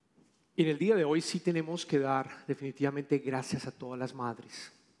En el día de hoy sí tenemos que dar definitivamente gracias a todas las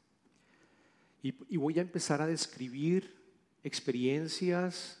madres. Y voy a empezar a describir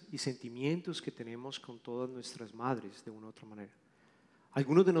experiencias y sentimientos que tenemos con todas nuestras madres de una u otra manera.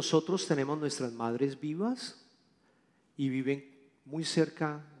 Algunos de nosotros tenemos nuestras madres vivas y viven muy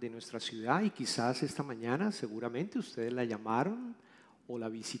cerca de nuestra ciudad, y quizás esta mañana seguramente ustedes la llamaron o la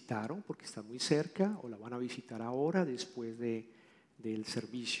visitaron porque está muy cerca, o la van a visitar ahora después del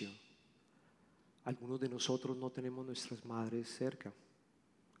servicio. Algunos de nosotros no tenemos nuestras madres cerca,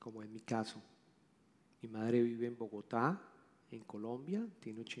 como en mi caso. Mi madre vive en Bogotá, en Colombia,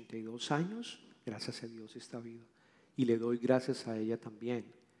 tiene 82 años, gracias a Dios está viva. Y le doy gracias a ella también.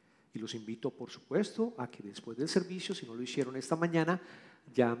 Y los invito, por supuesto, a que después del servicio, si no lo hicieron esta mañana,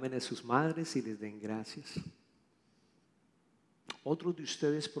 llamen a sus madres y les den gracias. Otros de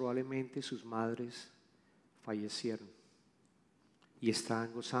ustedes probablemente sus madres fallecieron y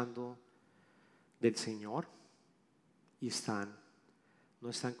están gozando del Señor y no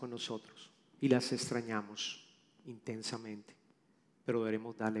están con nosotros y las extrañamos intensamente, pero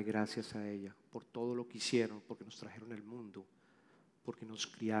debemos darle gracias a ella por todo lo que hicieron, porque nos trajeron al mundo, porque nos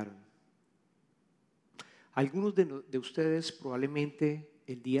criaron. Algunos de ustedes probablemente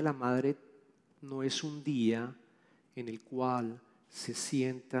el Día de la Madre no es un día en el cual se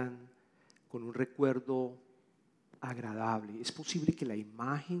sientan con un recuerdo agradable. Es posible que la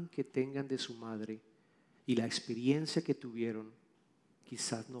imagen que tengan de su madre y la experiencia que tuvieron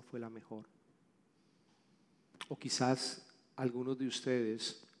quizás no fue la mejor. O quizás algunos de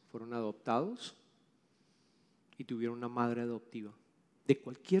ustedes fueron adoptados y tuvieron una madre adoptiva. De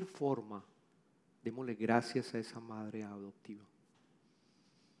cualquier forma, démosle gracias a esa madre adoptiva.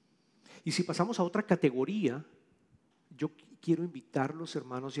 Y si pasamos a otra categoría, yo quiero invitar a los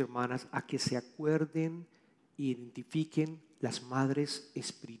hermanos y hermanas a que se acuerden e identifiquen las madres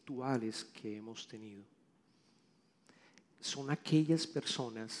espirituales que hemos tenido. Son aquellas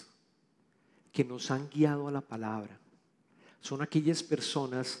personas que nos han guiado a la palabra. Son aquellas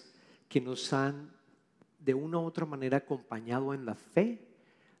personas que nos han de una u otra manera acompañado en la fe.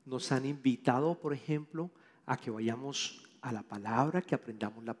 Nos han invitado, por ejemplo, a que vayamos a la palabra, que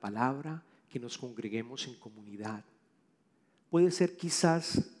aprendamos la palabra, que nos congreguemos en comunidad. Puede ser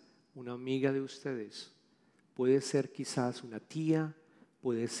quizás una amiga de ustedes, puede ser quizás una tía,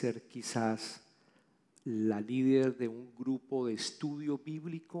 puede ser quizás la líder de un grupo de estudio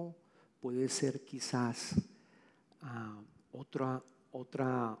bíblico, puede ser quizás otra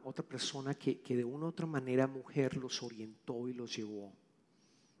persona que de una u otra manera, mujer, los orientó y los llevó.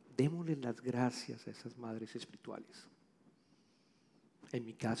 Démosle las gracias a esas madres espirituales. En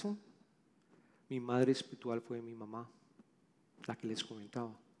mi caso, mi madre espiritual fue mi mamá, la que les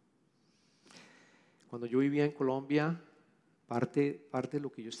comentaba. Cuando yo vivía en Colombia, parte de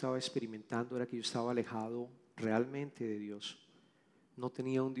lo que yo estaba experimentando era que yo estaba alejado realmente de Dios. No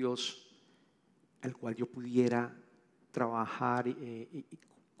tenía un Dios al cual yo pudiera trabajar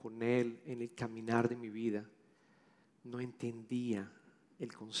con Él en el caminar de mi vida. No entendía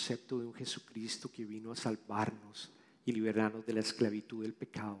el concepto de un Jesucristo que vino a salvarnos y liberarnos de la esclavitud del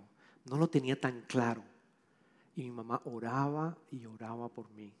pecado. No lo tenía tan claro. Y mi mamá oraba y oraba por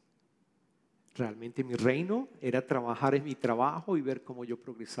mí. Realmente mi reino era trabajar en mi trabajo y ver cómo yo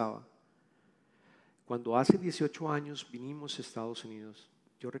progresaba. Cuando hace 18 años vinimos a Estados Unidos,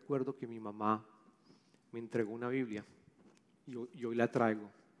 yo recuerdo que mi mamá me entregó una Biblia y hoy la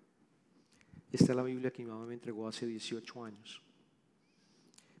traigo. Esta es la Biblia que mi mamá me entregó hace 18 años.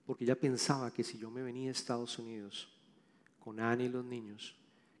 Porque ella pensaba que si yo me venía a Estados Unidos con Ana y los niños,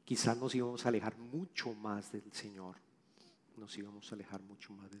 quizás nos íbamos a alejar mucho más del Señor. Nos íbamos a alejar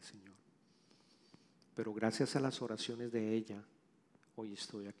mucho más del Señor. Pero gracias a las oraciones de ella, hoy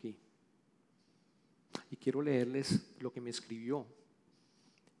estoy aquí. Y quiero leerles lo que me escribió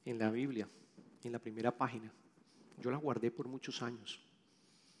en la Biblia, en la primera página. Yo la guardé por muchos años,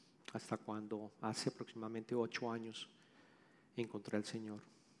 hasta cuando hace aproximadamente 8 años encontré al Señor.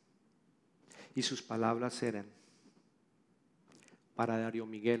 Y sus palabras eran: para Darío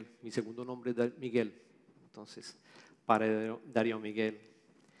Miguel, mi segundo nombre es Miguel, entonces, para Darío Miguel,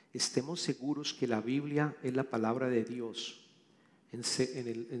 estemos seguros que la Biblia es la palabra de Dios. En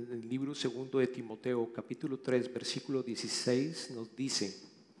el libro segundo de Timoteo, capítulo 3, versículo 16, nos dice: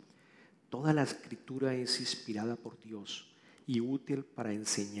 toda la escritura es inspirada por Dios y útil para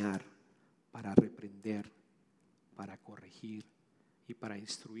enseñar, para reprender, para corregir y para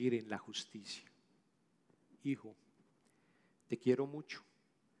instruir en la justicia. Hijo, te quiero mucho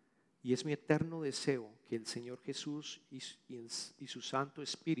y es mi eterno deseo que el Señor Jesús y su Santo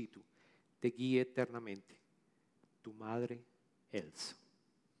Espíritu te guíe eternamente. Tu madre, Elsa.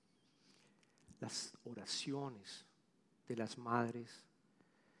 las oraciones de las madres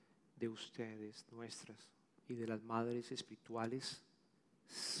de ustedes, nuestras, y de las madres espirituales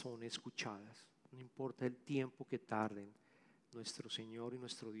son escuchadas. No importa el tiempo que tarden, nuestro Señor y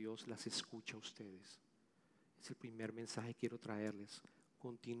nuestro Dios las escucha a ustedes. Es el primer mensaje que quiero traerles.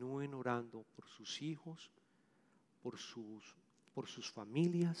 Continúen orando por sus hijos, por sus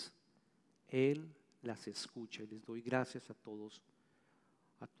familias. Él las escucha y les doy gracias a todos,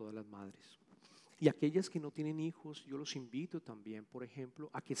 a todas las madres. Y aquellas que no tienen hijos, yo los invito también, por ejemplo,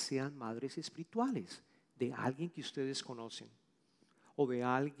 a que sean madres espirituales de alguien que ustedes conocen o de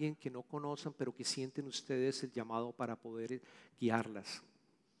alguien que no conocen, pero que sienten ustedes el llamado para poder guiarlas.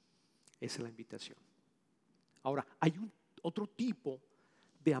 Esa es la invitación. Ahora, hay otro tipo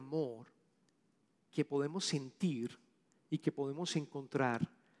de amor que podemos sentir y que podemos encontrar,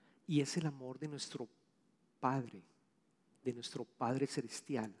 y es el amor de nuestro Padre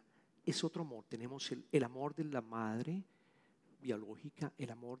Celestial. Es otro amor. Tenemos el amor de la madre biológica,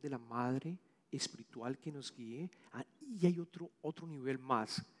 el amor de la madre espiritual que nos guíe, y hay otro nivel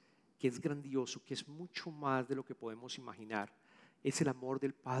más que es grandioso, que es mucho más de lo que podemos imaginar. Es el amor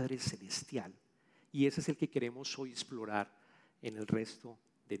del Padre Celestial, y ese es el que queremos hoy explorar en el resto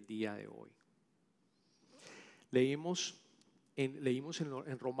del día de hoy. Leímos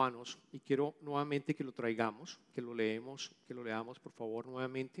en Romanos, y quiero nuevamente que lo traigamos, que lo leamos por favor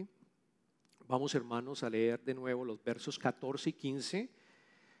nuevamente. Vamos, hermanos, a leer de nuevo los versos 14 y 15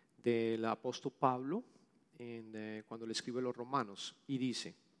 del apóstol Pablo cuando le escribe a los romanos, y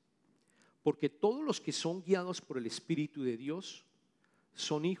dice: porque todos los que son guiados por el Espíritu de Dios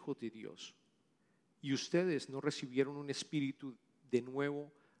son hijos de Dios, y ustedes no recibieron un espíritu de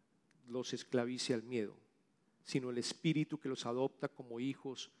nuevo los esclavice al miedo, sino el Espíritu que los adopta como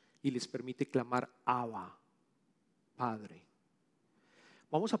hijos y les permite clamar Abba, Padre.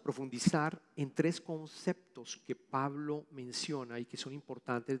 Vamos a profundizar en 3 conceptos que Pablo menciona y que son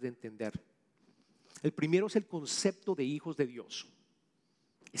importantes de entender. El primero es el concepto de hijos de Dios.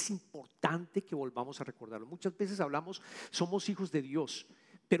 Es importante que volvamos a recordarlo. Muchas veces hablamos, somos hijos de Dios,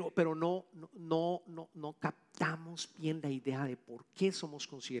 pero no captamos bien la idea de por qué somos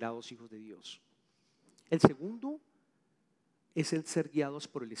considerados hijos de Dios. El segundo es el ser guiados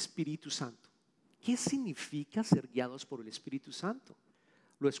por el Espíritu Santo. ¿Qué significa ser guiados por el Espíritu Santo?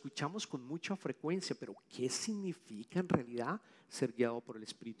 Lo escuchamos con mucha frecuencia, pero ¿qué significa en realidad ser guiado por el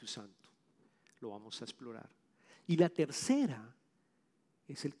Espíritu Santo? Lo vamos a explorar. Y la tercera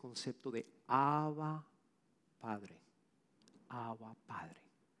es el concepto de Abba Padre. Abba Padre.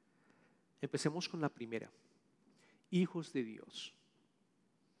 Empecemos con la primera. Hijos de Dios.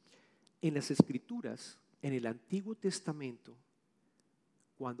 En las Escrituras, en el Antiguo Testamento,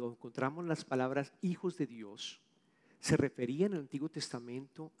 cuando encontramos las palabras hijos de Dios, se refería en el Antiguo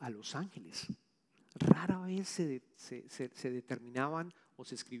Testamento a los ángeles. Rara vez se determinaban o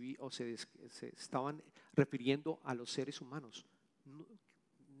se escribían o se estaban refiriendo a los seres humanos.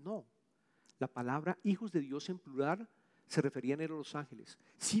 No. La palabra hijos de Dios en plural se referían a los ángeles.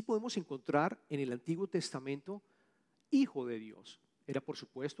 Sí podemos encontrar en el Antiguo Testamento hijo de Dios. Era por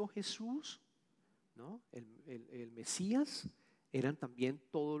supuesto Jesús, ¿no? El Mesías. Eran también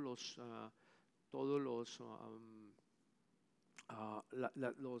todos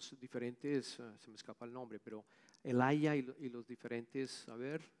los diferentes, se me escapa el nombre, pero Elías y los diferentes, se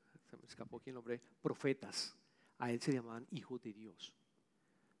me escapó aquí el nombre, profetas. A él se llamaban hijo de Dios.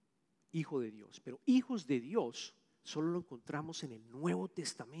 Hijo de Dios. Pero hijos de Dios solo lo encontramos en el Nuevo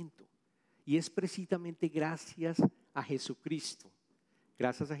Testamento. Y es precisamente gracias a Jesucristo.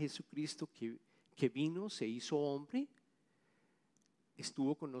 Gracias a Jesucristo que vino, se hizo hombre,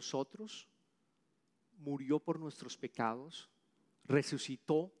 estuvo con nosotros, murió por nuestros pecados,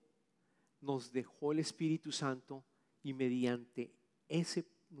 resucitó, nos dejó el Espíritu Santo, y mediante ese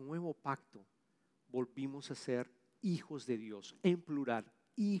nuevo pacto volvimos a ser hijos de Dios, en plural,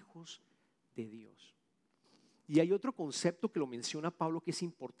 hijos de Dios. Y hay otro concepto que lo menciona Pablo que es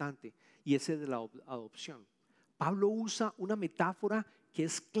importante, y ese de la adopción. Pablo usa una metáfora que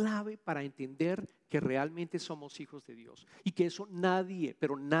es clave para entender que realmente somos hijos de Dios y que eso nadie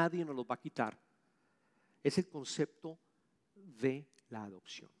nos lo va a quitar. Es el concepto de la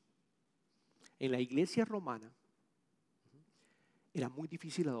adopción. En la iglesia romana era muy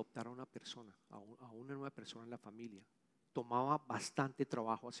difícil adoptar a una persona, a una nueva persona en la familia. Tomaba bastante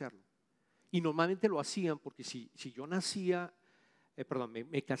trabajo hacerlo. Y normalmente lo hacían porque si yo nacía,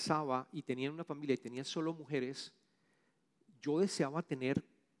 me casaba y tenía una familia y tenía solo mujeres, yo deseaba tener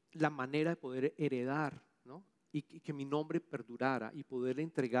la manera de poder heredar, ¿no? Y que mi nombre perdurara y poder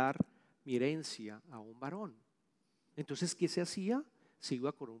entregar mi herencia a un varón. Entonces, ¿qué se hacía? se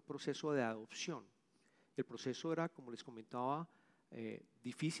iba con un proceso de adopción. El proceso era, como les comentaba,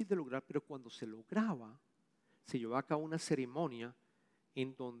 difícil de lograr, pero cuando se lograba, se llevaba a cabo una ceremonia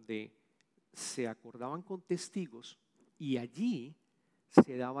en donde se acordaban con testigos y allí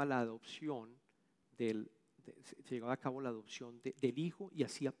se daba la adopción se llevaba a cabo la adopción del hijo y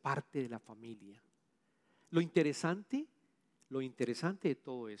hacía parte de la familia. Lo interesante de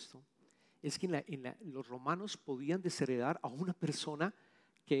todo esto es que los romanos podían desheredar a una persona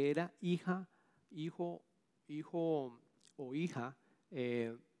que era hijo o hija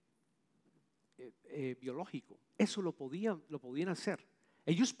biológico. Eso lo podían hacer.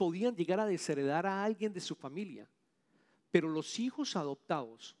 Ellos podían llegar a desheredar a alguien de su familia, pero los hijos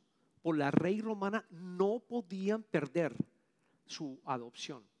adoptados por la ley romana no podían perder su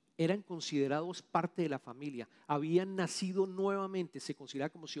adopción. Eran considerados parte de la familia, habían nacido nuevamente, se consideraba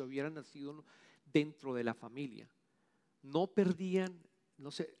como si hubieran nacido dentro de la familia. No perdían,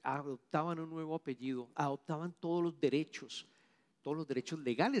 adoptaban un nuevo apellido, adoptaban todos los derechos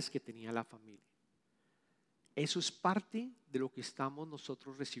legales que tenía la familia. Eso es parte de lo que estamos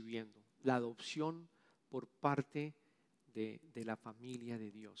nosotros recibiendo, la adopción por parte de la familia de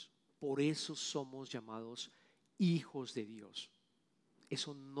Dios. Por eso somos llamados hijos de Dios.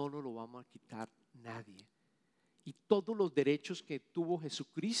 Eso no nos lo vamos a quitar nadie. Y todos los derechos que tuvo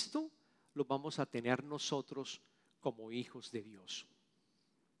Jesucristo los vamos a tener nosotros como hijos de Dios.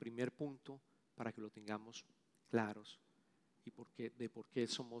 Primer punto para que lo tengamos claros y de por qué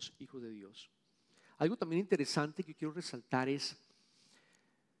somos hijos de Dios. Algo también interesante que quiero resaltar es,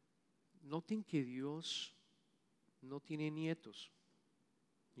 noten que Dios no tiene nietos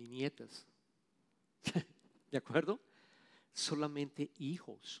ni nietas, ¿de acuerdo? Solamente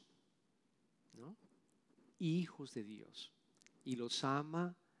hijos, ¿no? Hijos de Dios. Y los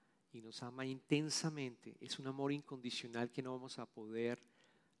ama y nos ama intensamente. Es un amor incondicional que no vamos a poder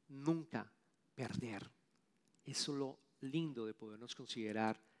nunca perder. Eso es lo lindo de podernos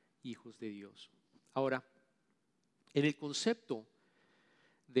considerar hijos de Dios. Ahora, en el concepto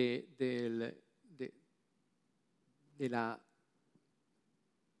de la...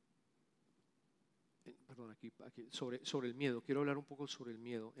 Perdón, aquí sobre el miedo. Quiero hablar un poco sobre el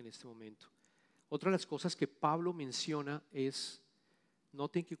miedo en este momento. Otra de las cosas que Pablo menciona es,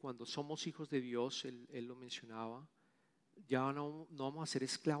 noten que cuando somos hijos de Dios, él lo mencionaba, ya no vamos a ser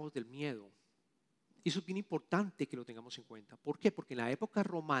esclavos del miedo. Y eso es bien importante que lo tengamos en cuenta. ¿Por qué? Porque en la época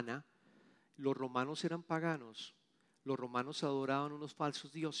romana, los romanos eran paganos, los romanos adoraban unos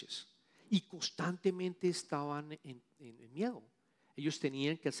falsos dioses y constantemente estaban en miedo. Ellos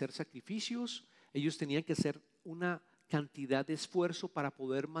tenían que hacer sacrificios, ellos tenían que hacer una cantidad de esfuerzo para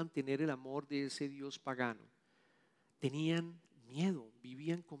poder mantener el amor de ese Dios pagano. Tenían miedo,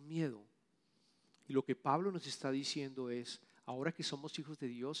 vivían con miedo. Y lo que Pablo nos está diciendo es, ahora que somos hijos de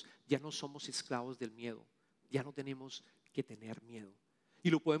Dios, ya no somos esclavos del miedo, ya no tenemos que tener miedo. Y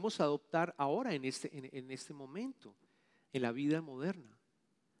lo podemos adoptar ahora en este momento, en la vida moderna.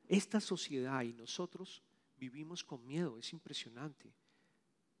 Esta sociedad y nosotros vivimos con miedo, es impresionante.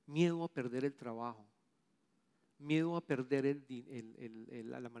 Miedo a perder el trabajo, miedo a perder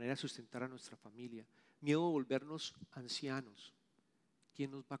la manera de sustentar a nuestra familia, miedo a volvernos ancianos.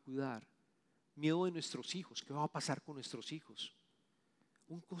 ¿Quién nos va a cuidar? Miedo de nuestros hijos, ¿qué va a pasar con nuestros hijos?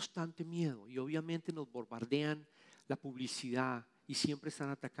 Un constante miedo y obviamente nos bombardean la publicidad y siempre están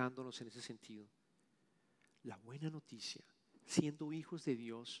atacándonos en ese sentido. La buena noticia, siendo hijos de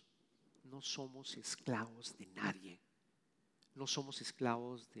Dios, no somos esclavos de nadie. No somos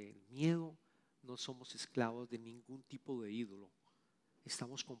esclavos del miedo, no somos esclavos de ningún tipo de ídolo.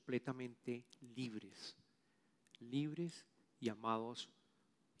 Estamos completamente libres, libres y amados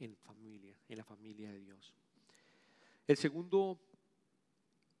en familia, en la familia de Dios. El segundo,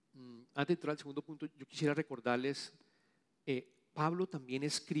 antes de entrar al segundo punto, yo quisiera recordarles, Pablo también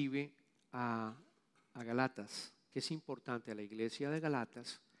escribe a Galatas, que es importante, a la iglesia de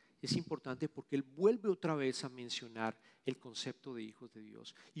Galatas. Es importante porque él vuelve otra vez a mencionar el concepto de hijos de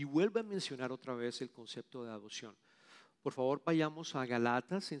Dios y vuelve a mencionar otra vez el concepto de adopción. Por favor, vayamos a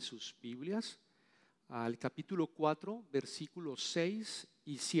Galatas en sus Biblias, al capítulo 4, versículos 6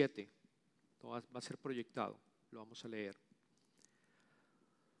 y 7. Esto va a ser proyectado, lo vamos a leer.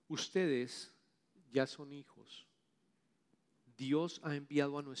 Ustedes ya son hijos. Dios ha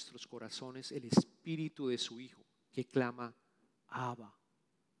enviado a nuestros corazones el espíritu de su Hijo, que clama, Abba,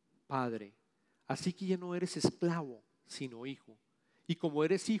 Padre. Así que ya no eres esclavo, sino hijo. Y como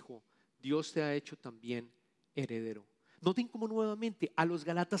eres hijo, Dios te ha hecho también heredero. Noten cómo nuevamente a los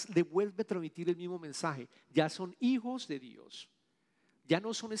Galatas le vuelve a transmitir el mismo mensaje. Ya son hijos de Dios. Ya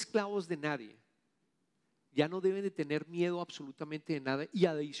no son esclavos de nadie. Ya no deben de tener miedo absolutamente de nada y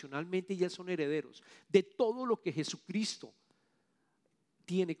adicionalmente ya son herederos de todo lo que Jesucristo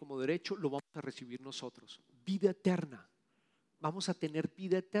tiene como derecho, lo vamos a recibir nosotros. Vida eterna. Vamos a tener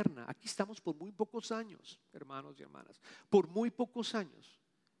vida eterna. Aquí estamos por muy pocos años, hermanos y hermanas, por muy pocos años.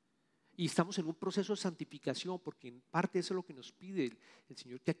 Y estamos en un proceso de santificación porque en parte eso es lo que nos pide el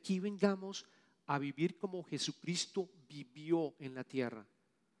Señor, que aquí vengamos a vivir como Jesucristo vivió en la tierra.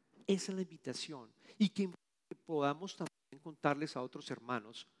 Esa es la invitación. Y que podamos también contarles a otros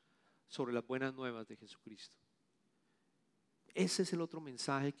hermanos sobre las buenas nuevas de Jesucristo. Ese es el otro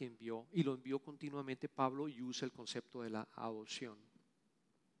mensaje que envió y lo envió continuamente Pablo y usa el concepto de la adopción.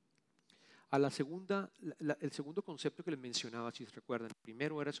 A la segunda, el segundo concepto que les mencionaba, si se recuerdan, el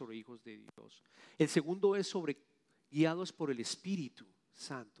primero era sobre hijos de Dios. El segundo es sobre guiados por el Espíritu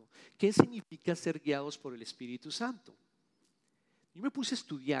Santo. ¿Qué significa ser guiados por el Espíritu Santo? Yo me puse a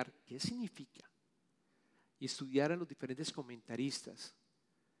estudiar qué significa y estudiar a los diferentes comentaristas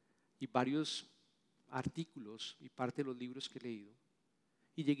y varios artículos y parte de los libros que he leído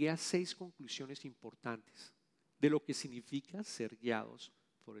y llegué a 6 conclusiones importantes de lo que significa ser guiados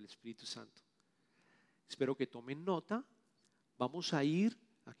por el Espíritu Santo. Espero que tomen nota. Vamos a ir,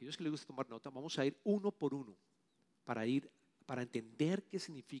 a aquellos que les gusta tomar nota, vamos a ir uno por uno para entender qué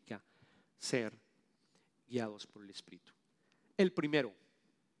significa ser guiados por el Espíritu. El primero,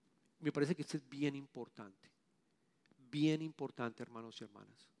 me parece que este es bien importante, hermanos y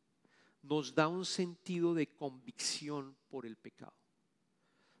hermanas. Nos da un sentido de convicción por el pecado.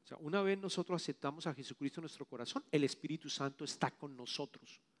 O sea, una vez nosotros aceptamos a Jesucristo en nuestro corazón, el Espíritu Santo está con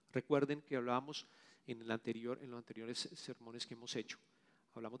nosotros. Recuerden que hablábamos en los anteriores sermones que hemos hecho.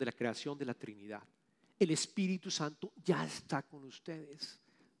 Hablamos de la creación de la Trinidad. El Espíritu Santo ya está con ustedes.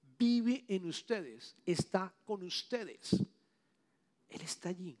 Vive en ustedes. Está con ustedes. Él está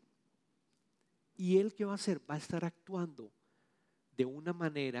allí. ¿Y Él qué va a hacer? Va a estar actuando de una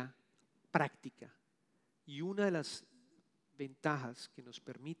manera práctica. Y una de las ventajas que nos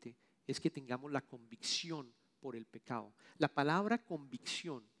permite es que tengamos la convicción por el pecado. La palabra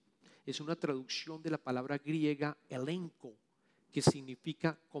convicción es una traducción de la palabra griega elenco, que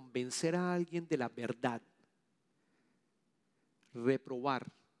significa convencer a alguien de la verdad, reprobar,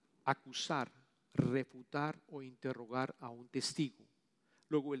 acusar, refutar o interrogar a un testigo.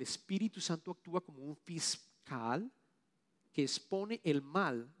 Luego el Espíritu Santo actúa como un fiscal que expone el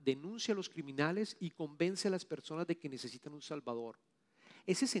mal, denuncia a los criminales y convence a las personas de que necesitan un Salvador.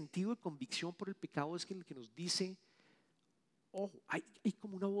 Ese sentido de convicción por el pecado es el que nos dice, ojo, hay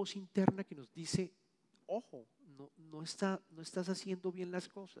como una voz interna que nos dice, ojo, no estás haciendo bien las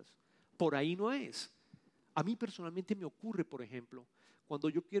cosas. Por ahí no es. A mí personalmente me ocurre, por ejemplo, cuando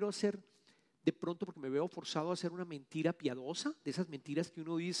yo quiero hacer, de pronto porque me veo forzado a hacer una mentira piadosa, de esas mentiras que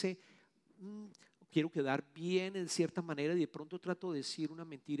uno dice, quiero quedar bien en cierta manera y de pronto trato de decir una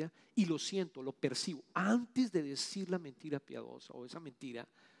mentira y lo siento, lo percibo. Antes de decir la mentira piadosa o esa mentira,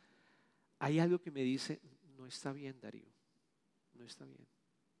 hay algo que me dice, no está bien, Darío, no está bien.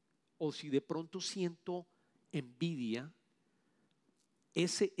 O si de pronto siento envidia,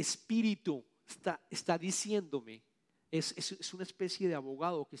 ese espíritu está diciéndome, es una especie de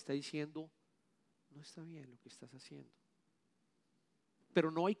abogado que está diciendo, no está bien lo que estás haciendo.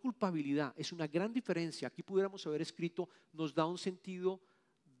 Pero no hay culpabilidad, es una gran diferencia. Aquí pudiéramos haber escrito, nos da un sentido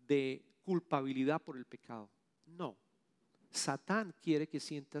de culpabilidad por el pecado. No, Satán quiere que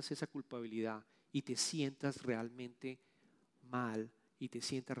sientas esa culpabilidad y te sientas realmente mal y te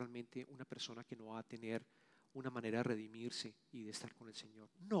sientas realmente una persona que no va a tener una manera de redimirse y de estar con el Señor.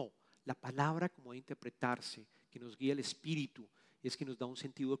 No, la palabra como de interpretarse, que nos guía el Espíritu, es que nos da un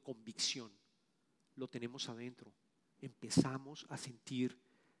sentido de convicción. Lo tenemos adentro. Empezamos a sentir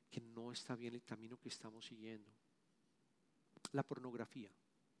que no está bien el camino que estamos siguiendo. La pornografía.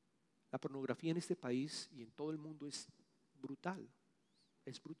 La pornografía en este país y en todo el mundo es brutal.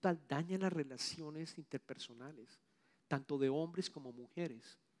 Es brutal, daña las relaciones interpersonales, tanto de hombres como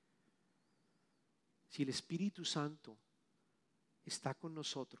mujeres. Si el Espíritu Santo está con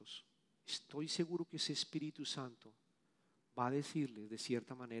nosotros, estoy seguro que ese Espíritu Santo va a decirles de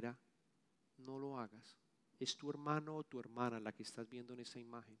cierta manera, no lo hagas. Es tu hermano o tu hermana la que estás viendo en esa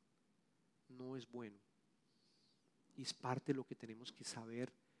imagen. No es bueno. Y es parte de lo que tenemos que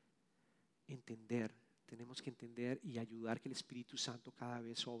saber entender. Tenemos que entender y ayudar que el Espíritu Santo cada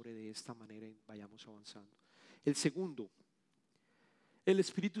vez obre de esta manera y vayamos avanzando. El segundo, el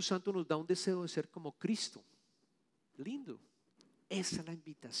Espíritu Santo nos da un deseo de ser como Cristo. Lindo. Esa es la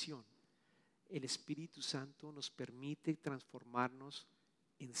invitación. El Espíritu Santo nos permite transformarnos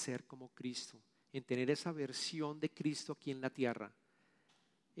en ser como Cristo, en tener esa versión de Cristo aquí en la tierra.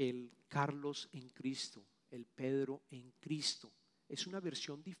 El Carlos en Cristo, el Pedro en Cristo. Es una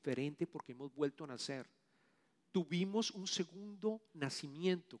versión diferente porque hemos vuelto a nacer. Tuvimos un segundo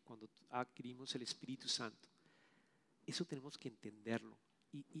nacimiento cuando adquirimos el Espíritu Santo. Eso tenemos que entenderlo.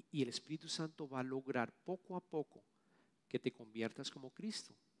 Y el Espíritu Santo va a lograr poco a poco que te conviertas como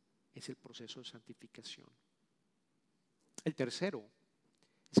Cristo. Es el proceso de santificación. El tercero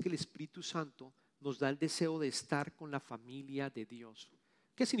es que el Espíritu Santo nos da el deseo de estar con la familia de Dios.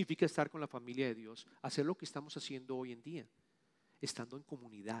 ¿Qué significa estar con la familia de Dios? Hacer lo que estamos haciendo hoy en día, estando en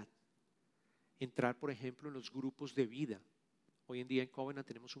comunidad. Entrar, por ejemplo, en los grupos de vida. Hoy en día en Covenant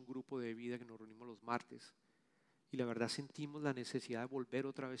tenemos un grupo de vida que nos reunimos los martes. Y la verdad sentimos la necesidad de volver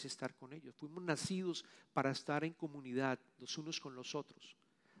otra vez a estar con ellos. Fuimos nacidos para estar en comunidad los unos con los otros.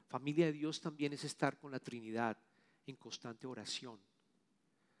 Familia de Dios también es estar con la Trinidad en constante oración.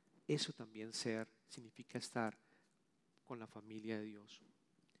 Eso también significa estar con la familia de Dios.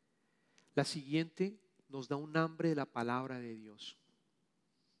 La siguiente nos da un hambre de la palabra de Dios.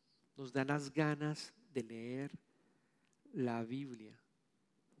 Nos da las ganas de leer la Biblia,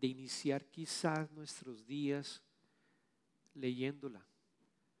 de iniciar quizás nuestros días leyéndola,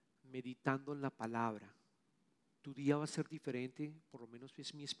 meditando en la palabra. Tu día va a ser diferente, por lo menos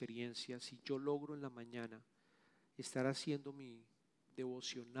es mi experiencia, si yo logro en la mañana estar haciendo mi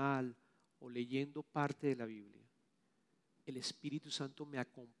devocional o leyendo parte de la Biblia. El Espíritu Santo me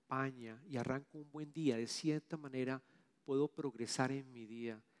acompaña y arranco un buen día. De cierta manera puedo progresar en mi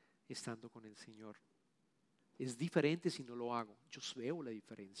día estando con el Señor. Es diferente si no lo hago. Yo veo la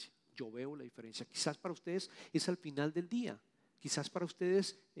diferencia. Quizás para ustedes es al final del día. Quizás para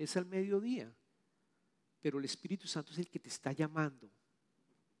ustedes es al mediodía. Pero el Espíritu Santo es el que te está llamando.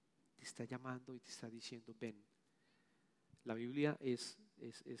 Te está llamando y te está diciendo, ven. La Biblia es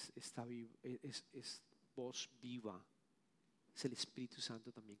voz viva. Es el Espíritu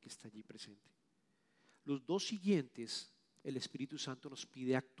Santo también que está allí presente. Los dos siguientes, el Espíritu Santo nos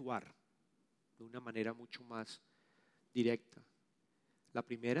pide actuar de una manera mucho más directa. La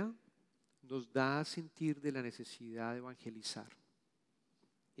primera nos da a sentir de la necesidad de evangelizar.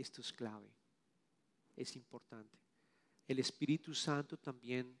 Esto es clave, es importante. El Espíritu Santo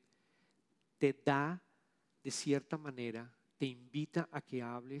también te da, de cierta manera, te invita a que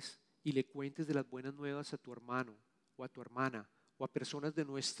hables y le cuentes de las buenas nuevas a tu hermano o a tu hermana o a personas de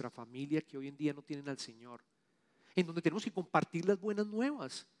nuestra familia que hoy en día no tienen al Señor. En donde tenemos que compartir las buenas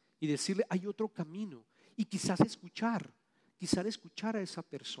nuevas y decirle hay otro camino y quizás escuchar a esa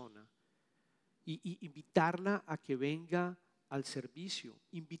persona y invitarla a que venga al servicio,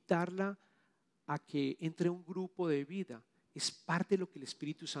 invitarla a que entre a un grupo de vida. Es parte de lo que el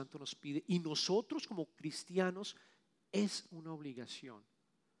Espíritu Santo nos pide y nosotros como cristianos es una obligación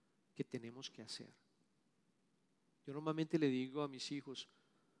que tenemos que hacer. Yo normalmente le digo a mis hijos,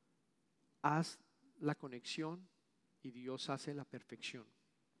 haz la conexión y Dios hace la perfección.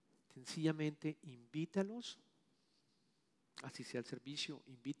 Sencillamente invítalos, así sea el servicio,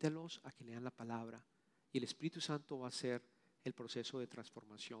 invítalos a que lean la palabra y el Espíritu Santo va a hacer el proceso de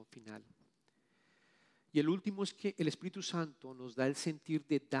transformación final. Y el último es que el Espíritu Santo nos da el sentir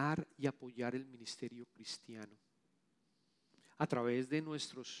de dar y apoyar el ministerio cristiano. A través de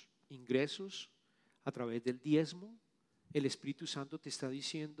nuestros ingresos, a través del diezmo, el Espíritu Santo te está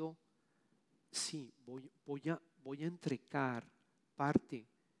diciendo, sí, voy a entregar parte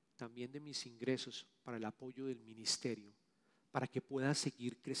también de mis ingresos para el apoyo del ministerio, para que pueda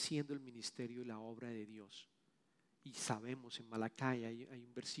seguir creciendo el ministerio y la obra de Dios. Y sabemos, en Malacaya hay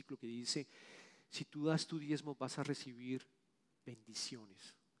un versículo que dice, si tú das tu diezmo vas a recibir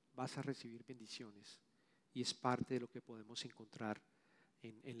bendiciones, y es parte de lo que podemos encontrar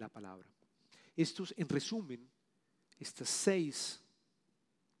en la palabra. Estos, en resumen, estas 6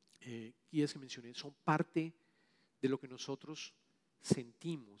 guías que mencioné son parte de lo que nosotros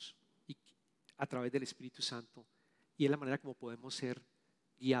sentimos y a través del Espíritu Santo y es la manera como podemos ser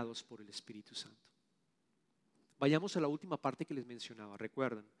guiados por el Espíritu Santo. Vayamos a la última parte que les mencionaba.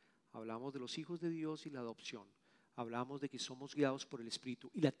 Recuerden, hablamos de los hijos de Dios y la adopción. Hablamos de que somos guiados por el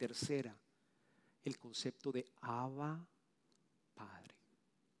Espíritu. Y la tercera, el concepto de Abba Padre.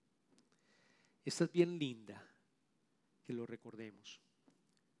 Esta es bien linda que lo recordemos.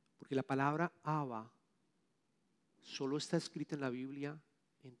 Porque la palabra Abba solo está escrita en la Biblia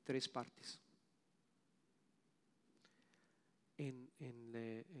en 3 partes. En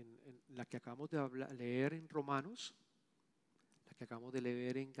la que acabamos de leer en Romanos, la que acabamos de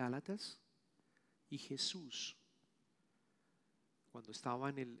leer en Gálatas, y Jesús, cuando estaba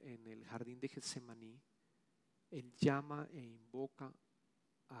en el jardín de Getsemaní, Él llama e invoca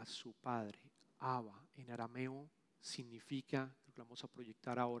a su Padre, Abba. En arameo significa, lo que vamos a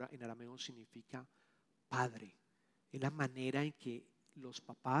proyectar ahora, en arameo significa padre. Es la manera en que los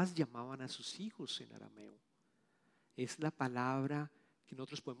papás llamaban a sus hijos en arameo. Es la palabra que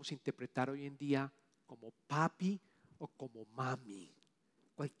nosotros podemos interpretar hoy en día como papi o como mami.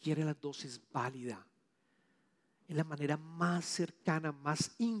 Cualquiera de las dos es válida. Es la manera más cercana,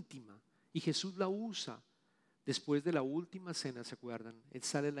 más íntima. Y Jesús la usa después de la última cena, ¿se acuerdan? Él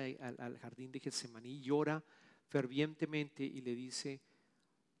sale al jardín de Getsemaní y llora fervientemente y le dice: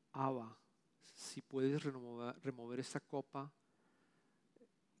 Abba, si puedes remover esta copa,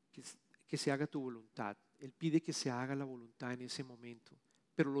 que se haga tu voluntad. Él pide que se haga la voluntad en ese momento,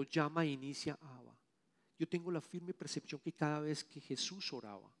 pero lo llama e inicia Abba. Yo tengo la firme percepción que cada vez que Jesús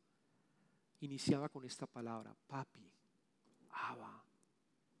oraba, iniciaba con esta palabra: papi, Abba,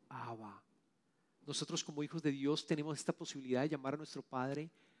 Abba. Nosotros como hijos de Dios tenemos esta posibilidad de llamar a nuestro Padre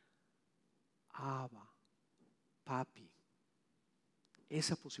Abba, papi.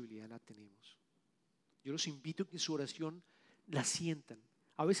 Esa posibilidad la tenemos. Yo los invito a que en su oración la sientan.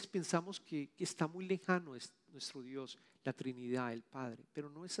 A veces pensamos que está muy lejano es nuestro Dios, la Trinidad, el Padre, pero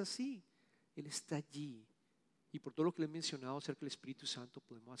no es así. Él está allí. Y por todo lo que le he mencionado acerca del Espíritu Santo,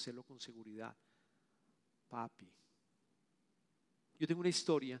 podemos hacerlo con seguridad. Papi. Yo tengo una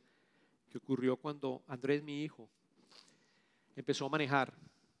historia que ocurrió cuando Andrés, mi hijo, empezó a manejar.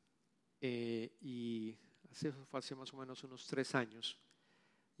 Y fue hace más o menos unos 3 años.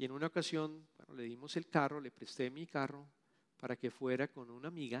 Y en una ocasión, bueno, le dimos el carro, le presté mi carro para que fuera con una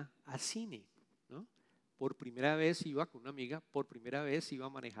amiga al cine, ¿no? Por primera vez iba con una amiga, por primera vez iba a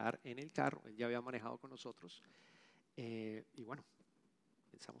manejar en el carro. Él ya había manejado con nosotros. Y bueno,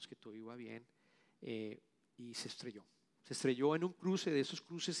 pensamos que todo iba bien. Y se estrelló. Se estrelló en un cruce, de esos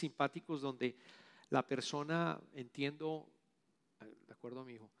cruces simpáticos donde la persona, entiendo, de acuerdo a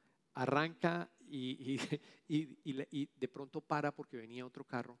mi hijo, arranca y de pronto para porque venía otro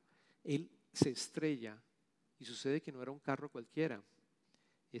carro. Él se estrella y sucede que no era un carro cualquiera.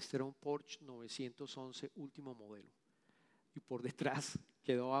 Este era un Porsche 911 último modelo. Y por detrás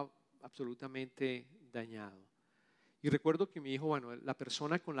quedó absolutamente dañado. Y recuerdo que mi hijo, bueno, la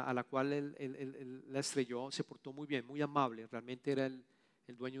persona a la cual él la estrelló se portó muy bien, muy amable. Realmente era el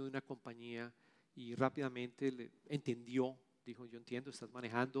dueño de una compañía y rápidamente le entendió. Dijo: yo entiendo, estás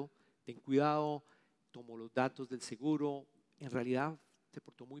manejando, ten cuidado, tomó los datos del seguro. En realidad se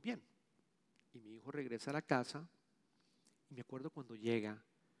portó muy bien. Y mi hijo regresa a la casa y me acuerdo cuando llega,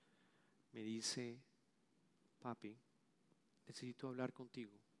 me dice: papi, necesito hablar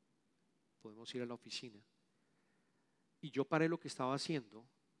contigo, podemos ir a la oficina. Y yo paré lo que estaba haciendo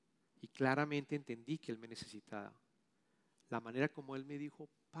y claramente entendí que él me necesitaba. La manera como él me dijo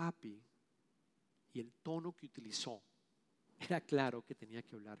papi y el tono que utilizó, era claro que tenía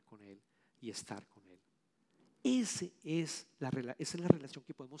que hablar con él y estar con él. Esa es la relación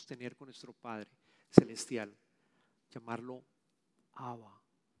que podemos tener con nuestro Padre Celestial. Llamarlo Abba,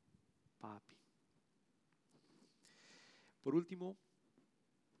 papi. Por último,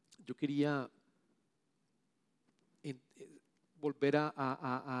 yo quería volver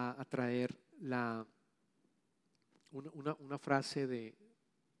a traer una frase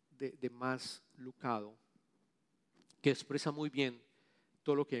de Max Lucado que expresa muy bien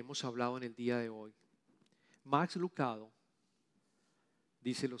todo lo que hemos hablado en el día de hoy. Max Lucado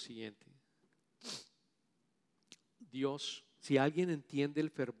dice lo siguiente: Dios, si alguien entiende el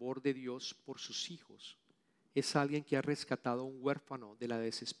fervor de Dios por sus hijos, es alguien que ha rescatado a un huérfano de la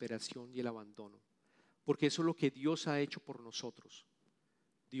desesperación y el abandono, porque eso es lo que Dios ha hecho por nosotros.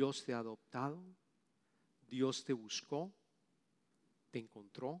 Dios te ha adoptado, Dios te buscó, te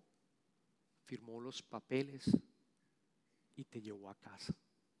encontró, firmó los papeles y te llevó a casa.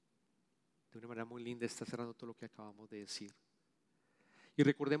 De una manera muy linda está cerrando todo lo que acabamos de decir. Y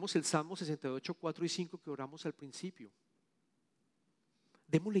recordemos el Salmo 68, 4 y 5 que oramos al principio.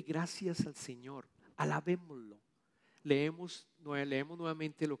 Démosle gracias al Señor, alabémoslo. Leemos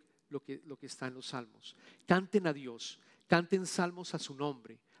nuevamente lo que está en los Salmos. Canten a Dios, canten salmos a su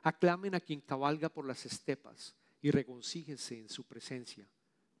nombre, aclamen a quien cabalga por las estepas y regocíjense en su presencia.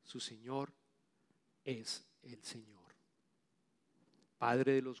 Su Señor es el Señor,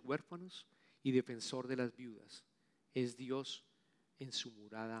 Padre de los huérfanos y defensor de las viudas. Es Dios en su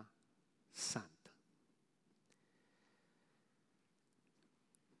morada santa.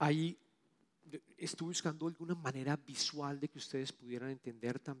 Ahí estuve buscando alguna manera visual de que ustedes pudieran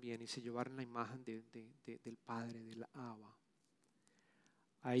entender también y se llevaran la imagen del Padre, del Abba.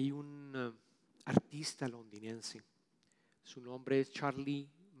 Hay un artista londinense, su nombre es Charlie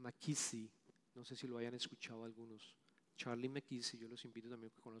Mackesy, no sé si lo hayan escuchado algunos. Charlie Mackesy, yo los invito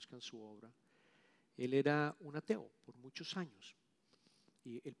también a que conozcan su obra. Él era un ateo por muchos años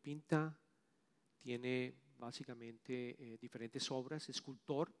y él pinta tiene básicamente diferentes obras,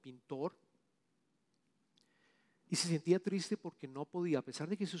 escultor, pintor, y se sentía triste porque no podía, a pesar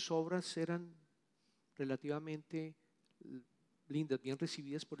de que sus obras eran relativamente lindas, bien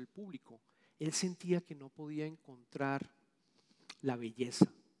recibidas por el público, él sentía que no podía encontrar la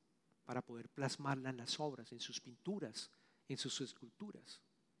belleza para poder plasmarla en las obras, en sus pinturas, en sus esculturas.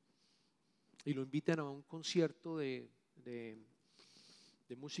 Y lo invitan a un concierto de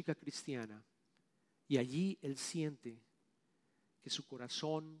música cristiana, y allí él siente que su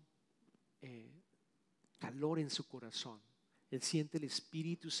corazón, calor en su corazón, él siente el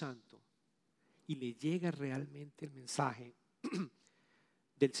Espíritu Santo y le llega realmente el mensaje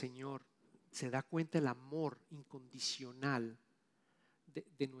del Señor. Se da cuenta del amor incondicional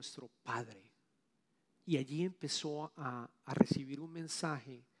de nuestro Padre. Y allí empezó a recibir un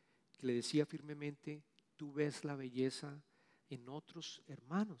mensaje que le decía firmemente: tú ves la belleza en otros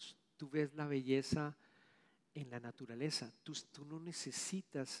hermanos, tú ves la belleza en la naturaleza, tú no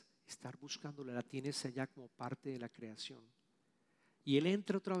necesitas estar buscándola, la tienes allá como parte de la creación. Y él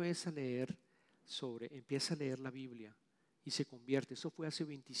entra otra vez a leer empieza a leer la Biblia y se convierte. Eso fue hace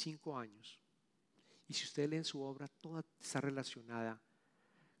 25 años. Y si usted lee en su obra, toda está relacionada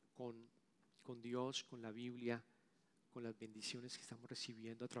con Dios, con la Biblia, con las bendiciones que estamos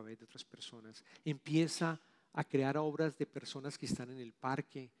recibiendo a través de otras personas. Empieza a crear obras de personas que están en el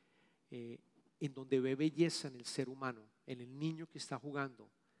parque, en donde ve belleza en el ser humano, en el niño que está jugando,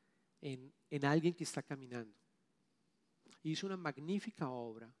 en alguien que está caminando. Hizo una magnífica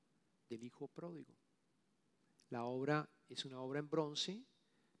obra del Hijo Pródigo. La obra es una obra en bronce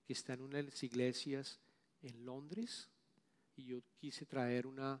que está en una de las iglesias en Londres, y yo quise traer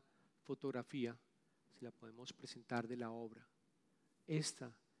una fotografía, si la podemos presentar, de la obra.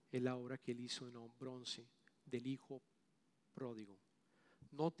 Esta es la obra que él hizo en bronce del Hijo Pródigo.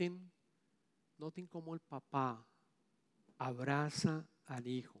 Noten cómo el papá abraza al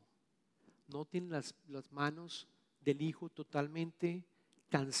hijo. Noten las manos del hijo totalmente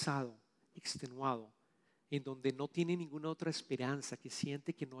cansado, extenuado, en donde no tiene ninguna otra esperanza, que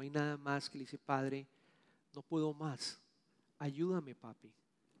siente que no hay nada más, que le dice: Padre, no puedo más, ayúdame, papi,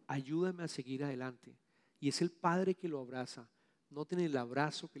 ayúdame a seguir adelante. Y es el Padre que lo abraza. Noten el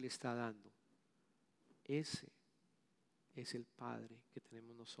abrazo que le está dando. Ese es el Padre que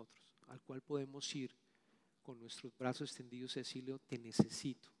tenemos nosotros, al cual podemos ir con nuestros brazos extendidos y decirle: te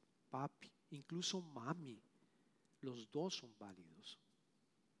necesito, papi, incluso mami. Los dos son válidos.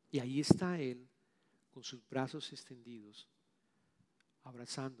 Y ahí está Él con sus brazos extendidos,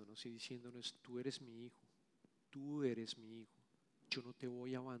 abrazándonos y diciéndonos: tú eres mi hijo, tú eres mi hijo, yo no te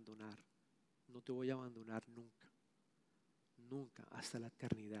voy a abandonar, no te voy a abandonar nunca, nunca, hasta la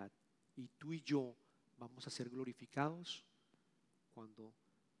eternidad. Y tú y yo vamos a ser glorificados cuando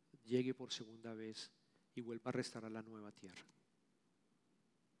llegue por segunda vez y vuelva a restaurar la nueva tierra.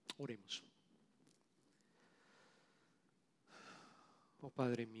 Oremos. Oh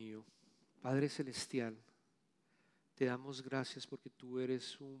Padre mío, Padre celestial, te damos gracias porque tú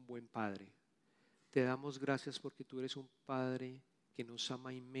eres un buen Padre. Te damos gracias porque tú eres un Padre que nos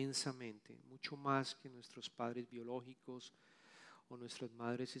ama inmensamente, mucho más que nuestros padres biológicos o nuestras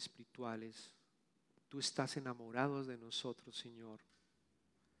madres espirituales. Tú estás enamorado de nosotros, Señor.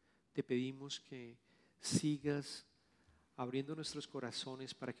 Te pedimos que sigas abriendo nuestros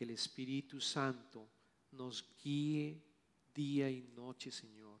corazones para que el Espíritu Santo nos guíe día y noche,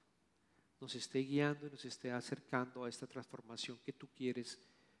 Señor. Nos esté guiando y nos esté acercando a esta transformación que tú quieres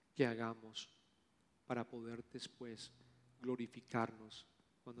que hagamos, para poder después glorificarnos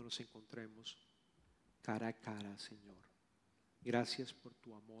cuando nos encontremos cara a cara, Señor. Gracias por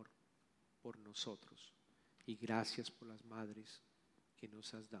tu amor por nosotros y gracias por las madres que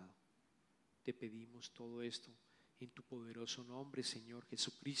nos has dado. Te pedimos todo esto en tu poderoso nombre, Señor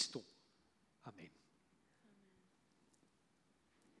Jesucristo. Amén.